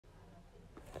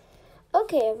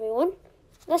Okay, everyone,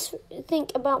 let's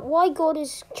think about why God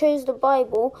has chose the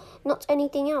Bible, not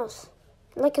anything else.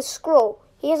 Like a scroll.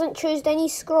 He hasn't chosen any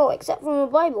scroll except from a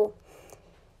Bible.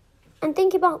 And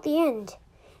think about the end.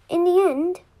 In the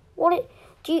end,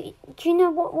 do you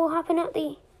know what will happen at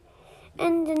the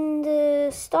end and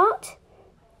the start?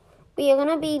 We are going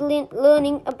to be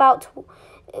learning about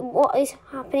what is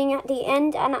happening at the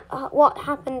end and what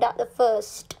happened at the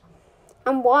first.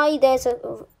 And why there's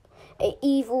a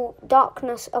evil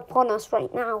darkness upon us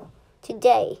right now,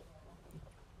 today.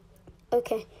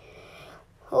 Okay,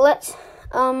 let's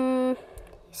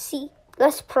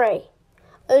pray.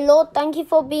 Oh Lord, thank you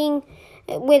for being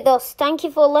with us. Thank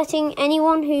you for letting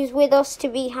anyone who's with us to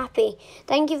be happy.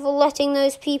 Thank you for letting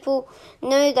those people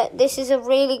know that this is a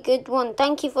really good one.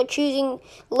 Thank you for choosing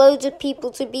loads of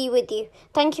people to be with you.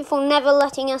 Thank you for never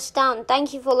letting us down.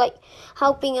 Thank you for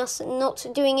helping us, not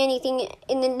doing anything.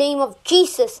 In the name of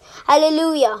Jesus.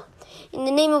 Hallelujah. In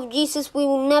the name of Jesus, we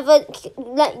will never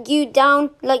let you down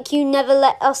like you never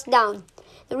let us down.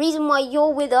 The reason why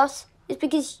you're with us is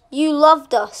because you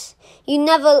loved us. You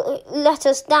never let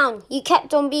us down. You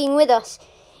kept on being with us.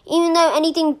 Even though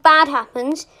anything bad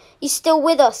happens, you're still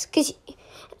with us. Because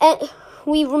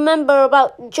we remember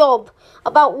about Job,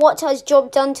 about what has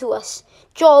Job done to us.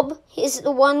 Job is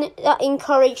the one that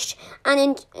encouraged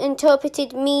and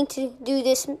interpreted me to do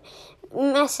this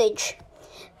message.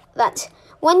 That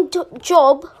when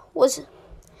Job was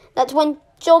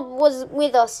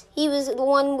with us, he was the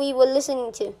one we were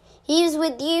listening to. He was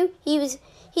with you.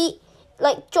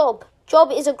 Like Job.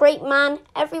 Job is a great man.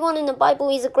 Everyone in the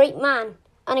Bible is a great man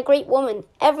and a great woman.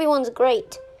 Everyone's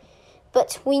great.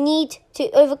 But we need to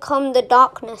overcome the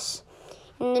darkness.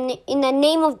 In the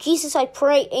name of Jesus, I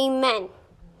pray, amen.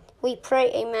 We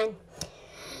pray, amen.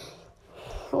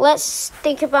 Let's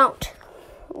think about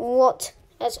what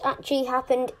has actually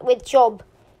happened with Job.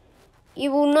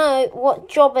 You will know what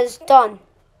Job has done.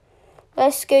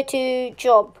 Let's go to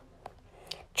Job.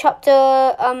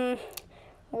 Chapter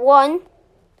 1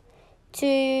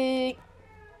 to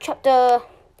chapter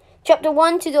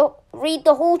 1 to read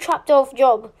the whole chapter of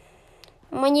Job.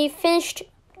 And when you've finished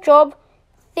Job,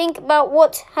 think about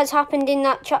what has happened in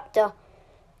that chapter,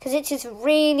 because it is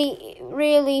really,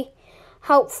 really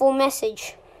helpful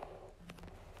message.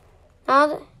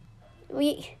 Now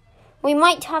we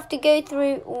might have to go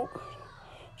through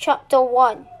chapter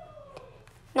 1.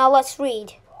 Now let's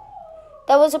read.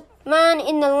 There was a man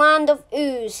in the land of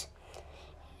Uz,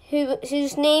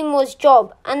 whose name was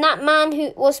Job, and that man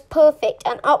who was perfect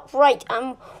and upright,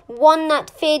 and one that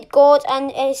feared God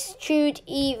and eschewed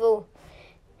evil.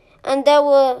 And there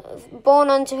were born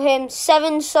unto him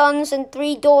 7 sons and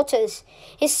 3 daughters.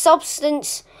 His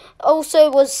substance also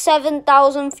was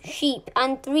 7,000 sheep,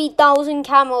 and 3,000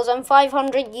 camels, and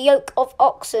 500 yoke of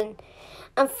oxen,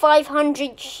 and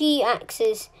 500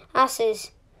 she-asses,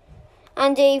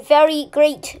 and a very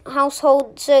great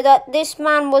household, so that this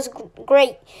man was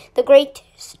great, the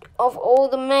greatest of all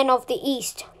the men of the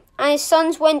east. And his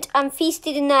sons went and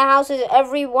feasted in their houses,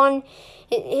 every one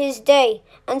his day,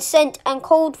 and sent and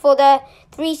called for their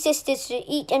 3 sisters to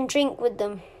eat and drink with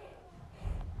them.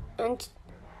 And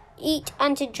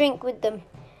to drink with them.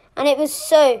 And it was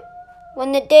so,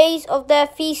 when the days of their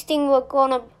feasting were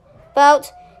gone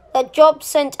about, that Job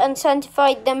sent and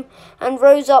sanctified them, and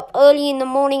rose up early in the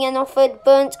morning and offered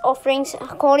burnt offerings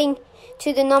according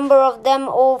to the number of them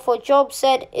all. For Job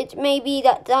said, It may be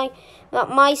that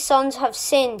my sons have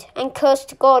sinned, and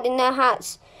cursed God in their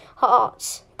hearts.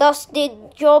 Thus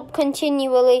did Job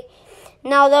continually.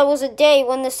 Now there was a day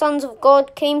when the sons of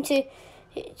God came to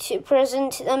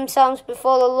present themselves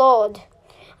before the Lord.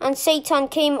 And Satan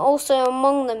came also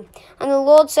among them. And the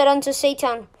Lord said unto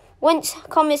Satan, Whence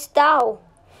comest thou?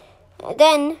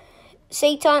 Then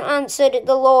Satan answered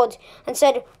the Lord, and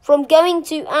said, From going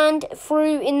to and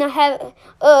fro in the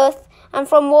earth, and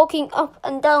from walking up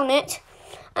and down it.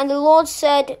 And the Lord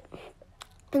said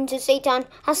unto Satan,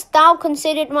 Hast thou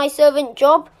considered my servant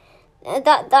Job,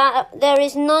 that there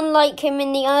is none like him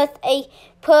in the earth, a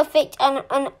perfect and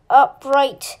an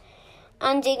upright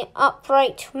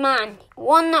man,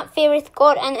 one that feareth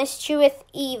God and escheweth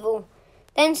evil?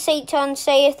 Then Satan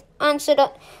answered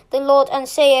the Lord, and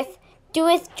saith,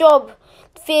 Doeth Job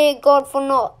fear God for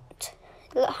naught?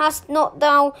 Hast not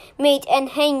thou made an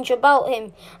hedge about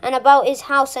him, and about his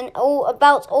house, and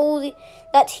about all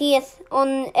that he hath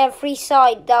on every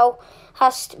side? Thou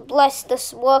hast blessed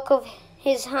the work of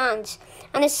his hands,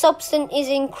 and his substance is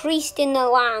increased in the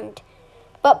land.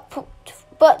 But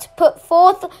put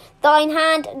forth thine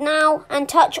hand now, and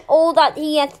touch all that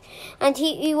he hath, and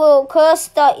he will curse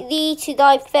thee to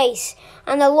thy face.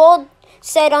 And the Lord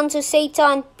said unto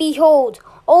Satan, Behold,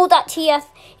 all that he hath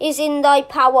is in thy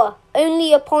power.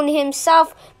 Only upon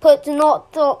himself put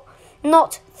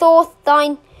not forth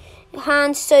thine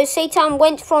hand. So Satan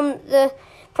went from the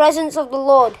presence of the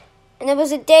Lord. And there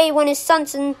was a day when his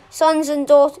sons and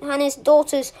his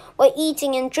daughters were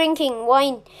eating and drinking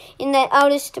wine in their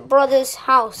eldest brother's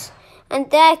house. And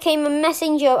there came a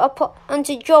messenger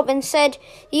unto Job and said,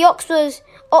 the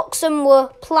oxen were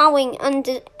ploughing, and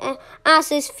the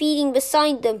asses feeding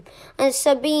beside them, and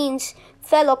Sabines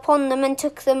fell upon them and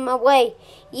took them away.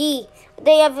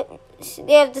 They have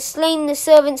slain the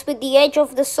servants with the edge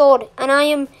of the sword, and I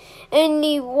am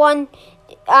only one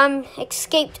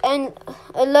escaped and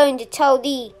alone to tell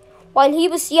thee. While he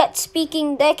was yet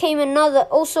speaking, there came another,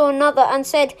 and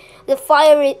said, the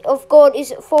fire of God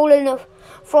is fallen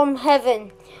from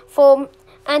heaven,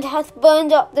 and hath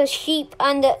burned up the sheep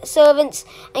and the servants,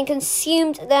 and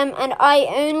consumed them, and I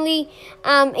only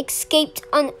am escaped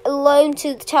and alone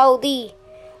to tell thee.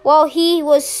 While he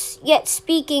was yet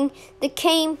speaking, there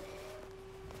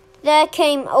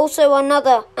came also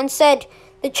another, and said,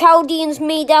 the Chaldeans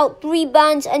made out 3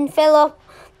 bands, and fell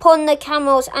upon the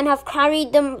camels, and have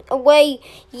carried them away,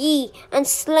 and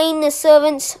slain the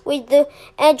servants with the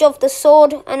edge of the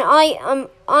sword, and I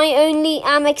only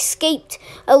am escaped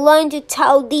alone to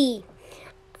tell thee.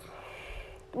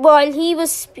 While he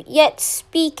was yet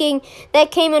speaking, there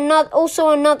came also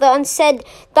another, and said,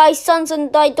 thy sons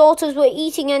and thy daughters were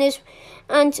eating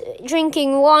and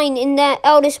drinking wine in their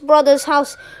eldest brother's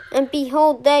house. And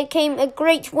behold, there came a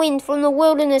great wind from the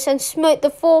wilderness, and smote the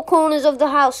 4 corners of the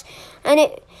house, and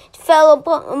it fell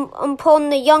upon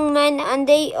the young men, and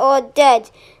they are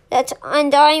dead.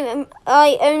 And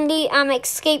I only am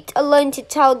escaped alone to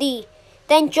tell thee.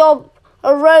 Then Job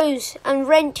arose and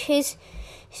rent his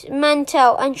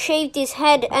mantle, and shaved his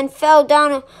head, and fell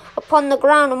down upon the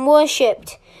ground, and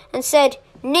worshipped, and said,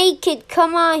 naked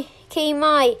came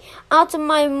I out of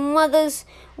my mother's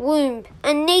womb,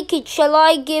 and naked shall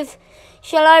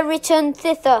I return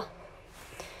thither.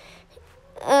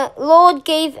 Lord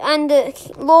gave, and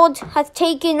the Lord hath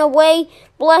taken away.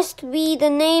 Blessed be the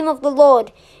name of the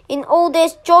Lord. In all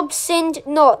this Job sinned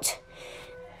not,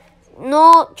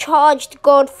 nor charged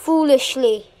God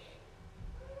foolishly.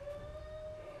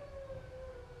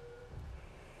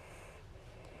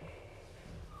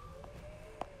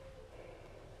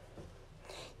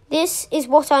 This is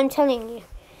what I'm telling you.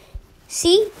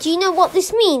 See, do you know what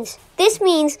this means? This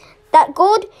means that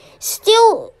God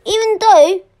still, even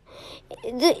though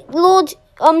the Lord,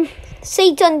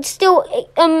 Satan still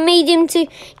made him to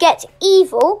get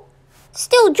evil,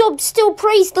 still Job still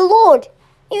praised the Lord,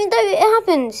 even though it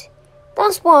happened.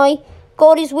 That's why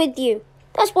God is with you.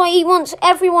 That's why he wants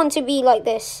everyone to be like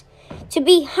this. To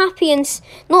be happy and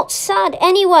not sad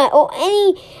anywhere, or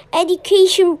any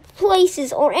education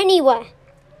places, or anywhere.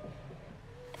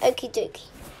 Okie dokie.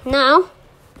 Now,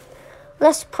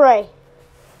 let's pray.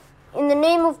 In the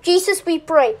name of Jesus we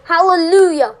pray.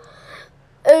 Hallelujah.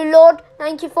 Oh Lord,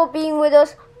 thank you for being with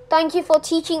us. Thank you for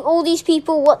teaching all these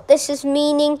people what this is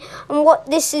meaning, and what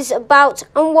this is about,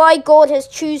 and why God has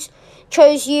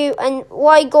chose you, and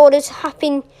why God is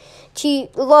happy to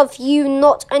love you,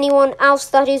 not anyone else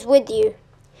that is with you.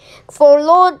 For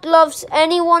Lord loves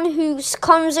anyone who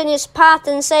comes in his path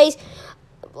and says,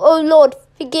 oh Lord,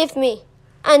 forgive me.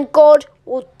 And God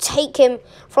will take him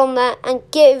from there and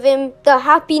give him the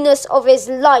happiness of his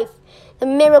life. The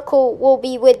miracle will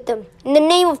be with them. In the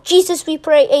name of Jesus we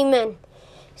pray, amen.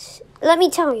 Let me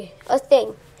tell you a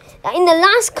thing. That in the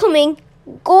last coming,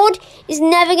 God is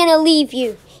never going to leave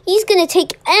you. He's going to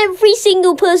take every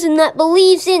single person that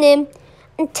believes in him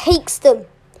and takes them.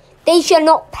 They shall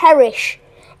not perish,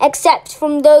 except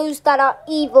from those that are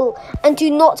evil and do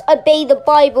not obey the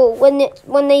Bible when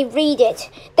they read it.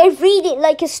 They read it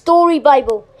like a story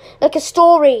Bible, like a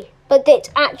story, but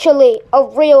it's actually a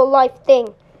real life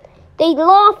thing. They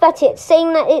laugh at it,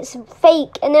 saying that it's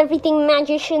fake and everything,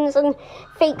 magicians and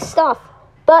fake stuff.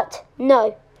 But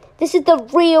no, this is the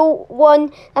real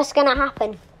one that's going to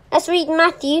happen. Let's read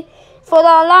Matthew. For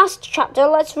our last chapter,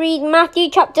 let's read Matthew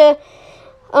chapter,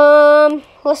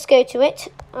 let's go to it.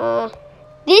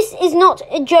 This is not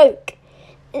a joke.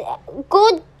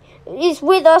 God is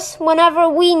with us whenever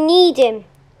we need him.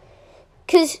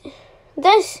 Because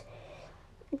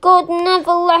God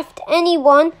never left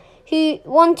anyone who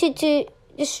wanted to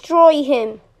destroy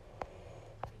him.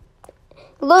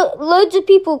 Loads of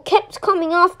people kept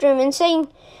coming after him and saying,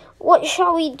 what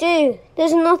shall we do?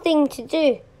 There's nothing to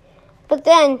do. But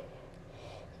then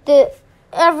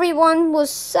everyone was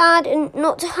sad and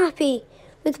not happy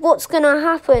with what's going to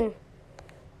happen.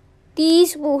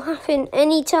 These will happen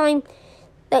any time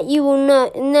that you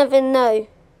will never know.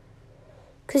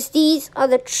 because these are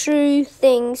the true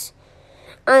things.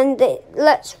 And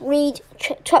let's read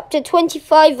chapter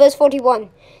 25, verse 41.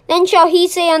 Then shall he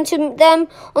say unto them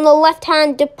on the left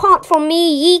hand, Depart from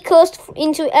me, ye cursed,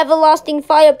 into everlasting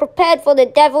fire, prepared for the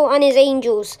devil and his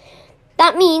angels.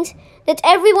 That means that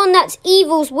everyone that's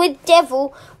evils with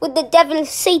the devil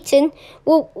Satan,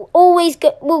 will always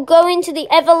go into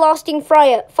the everlasting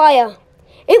fire.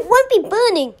 It won't be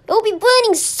burning. It will be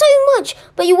burning so much,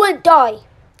 but you won't die.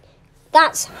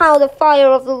 That's how the fire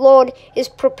of the Lord is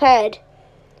prepared.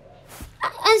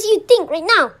 As you think right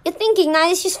now, you're thinking that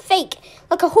it's just fake,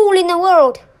 like a hole in the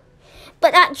world.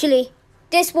 But actually,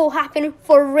 this will happen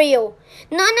for real.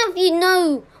 None of you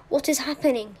know what is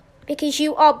happening because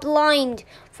you are blind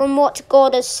from what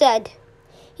God has said.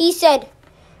 He said,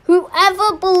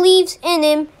 whoever believes in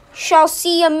him shall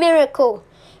see a miracle.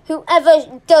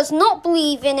 Whoever does not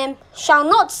believe in him shall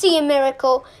not see a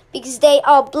miracle because they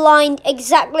are blind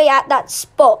exactly at that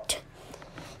spot.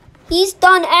 He's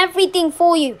done everything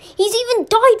for you. He's even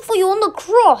died for you on the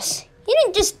cross. He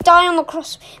didn't just die on the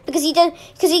cross because he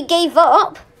gave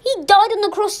up. He died on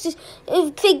the cross to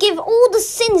forgive all the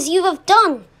sins you have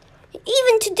done,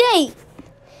 even today.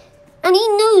 And he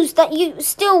knows that you're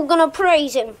still going to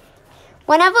praise him.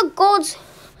 Whenever God's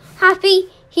happy,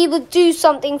 he will do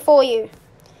something for you.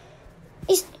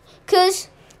 Because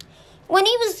when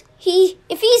if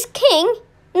he's king,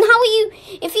 then how are you,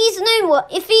 if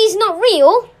he's not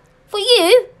real for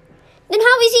you, then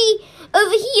how is he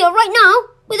over here right now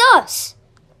with us?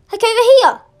 Like over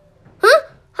here? Huh?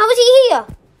 How is he here?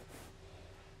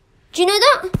 Do you know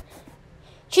that?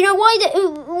 Do you know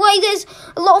why there's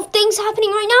a lot of things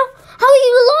happening right now? How are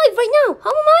you alive right now? How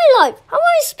am I alive? How am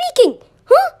I speaking?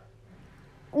 Huh?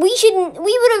 We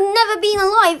would have never been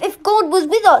alive if God was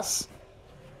with us.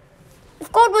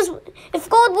 If God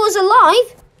was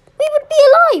alive, we would be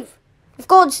alive. If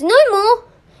God's no more,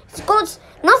 if God's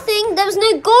nothing, there was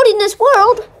no God in this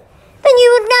world, then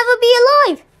you would never be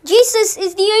alive. Jesus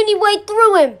is the only way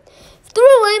through him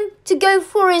to go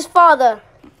for his Father.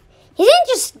 He didn't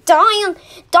just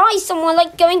die somewhere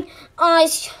like going,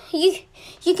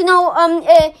 you can all,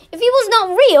 if he was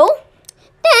not real,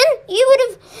 then you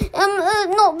would have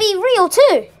not be real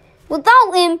too.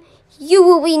 Without him, you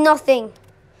will be nothing.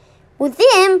 With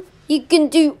him, you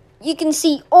can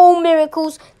see all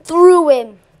miracles through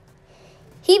him.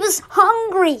 He was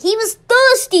hungry. He was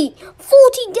thirsty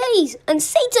 40 days. And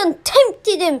Satan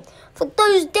tempted him for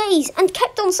those days and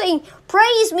kept on saying,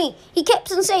 praise me. He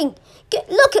kept on saying,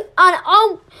 look, and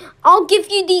I'll give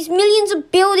you these millions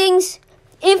of buildings,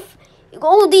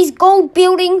 all these gold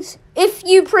buildings, if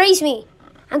you praise me.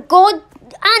 And God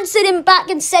answered him back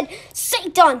and said,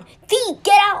 Satan,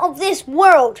 get out of this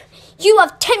world. You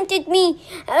have tempted me.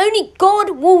 Only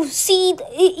God will see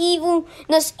the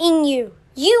evilness in you.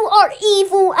 You are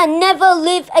evil and never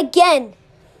live again.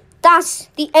 That's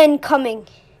the end coming.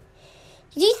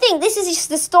 Do you think this is just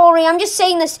the story? I'm just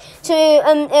saying this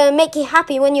to make you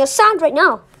happy when you're sad right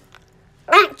now.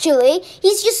 Actually,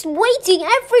 he's just waiting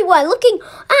everywhere, looking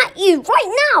at you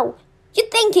right now. You're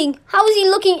thinking, how is he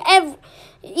looking?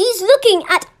 He's looking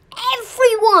at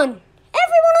everyone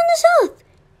on this earth.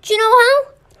 Do you know how?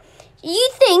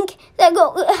 You think that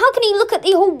how can he look at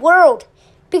the whole world?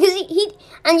 Because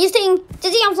and you're saying,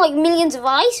 does he have like millions of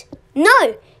eyes?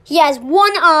 No, he has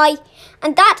one eye,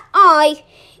 and that eye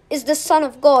is the Son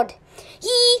of God.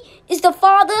 He is the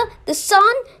Father, the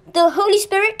Son, the Holy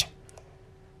Spirit,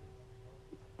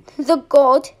 the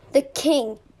God, the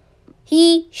King.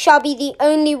 He shall be the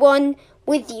only one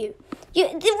with you. The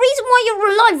reason why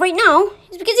you're alive right now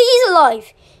is because he is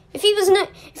alive. If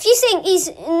you're saying he's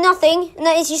nothing and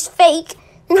that is just fake,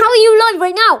 then how are you alive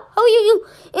right now? How are you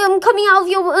coming out of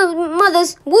your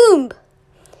mother's womb?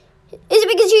 Is it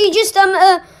because you just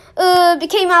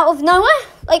became out of nowhere?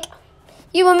 Like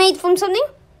you were made from something?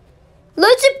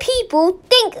 Loads of people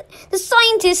think the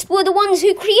scientists were the ones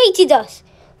who created us.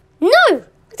 No,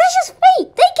 that's just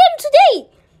fake. They came today.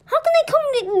 How can they come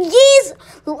years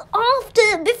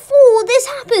before this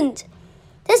happened?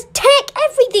 There's tech,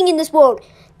 everything in this world.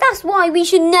 That's why we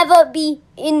should never be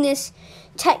in this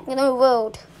techno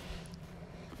world.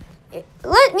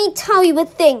 Let me tell you a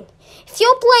thing. If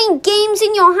you're playing games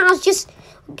in your house, just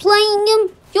playing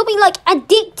them, you'll be like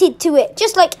addicted to it.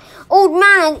 Just like old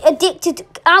man addicted to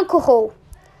alcohol.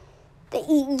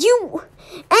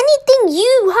 Anything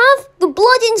you have, the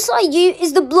blood inside you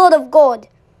is the blood of God.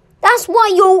 That's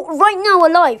why you're right now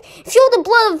alive. If you're the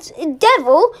blood of the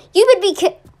devil, you would be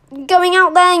going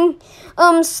out there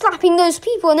and slapping those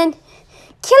people and then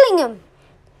killing them.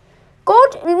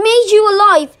 God made you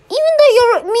alive. Even though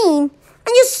you're mean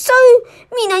And you're so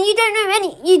mean, and you don't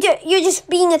know you're just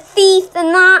being a thief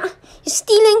and that. You're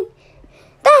stealing.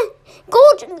 That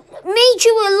God made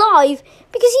you alive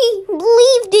because he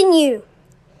believed in you.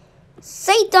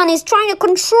 Satan is trying to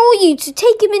control you to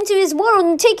take him into his world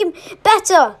and take him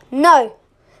better. No.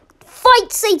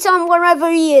 Fight Satan wherever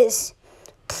he is.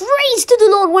 Praise to the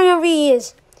Lord wherever he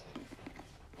is.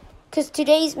 Because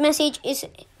today's message is...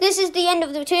 This is the end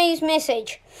of today's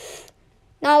message.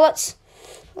 Now let's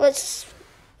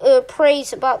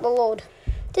praise about the Lord.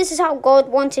 This is how God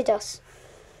wanted us.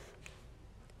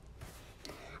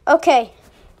 Okay.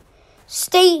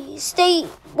 Stay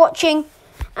watching.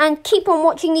 And keep on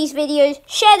watching these videos.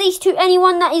 Share these to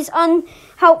anyone that is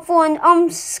unhelpful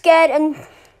and scared and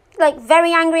like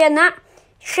very angry and that.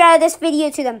 Share this video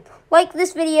to them. Like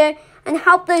this video and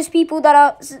help those people that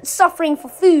are suffering for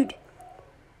food.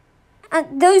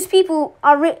 And those people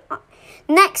are...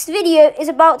 Next video is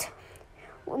about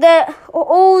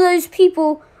all those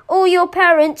people, all your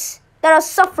parents that are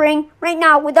suffering right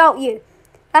now without you.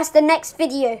 That's the next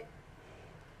video.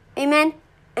 Amen.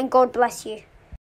 And God bless you.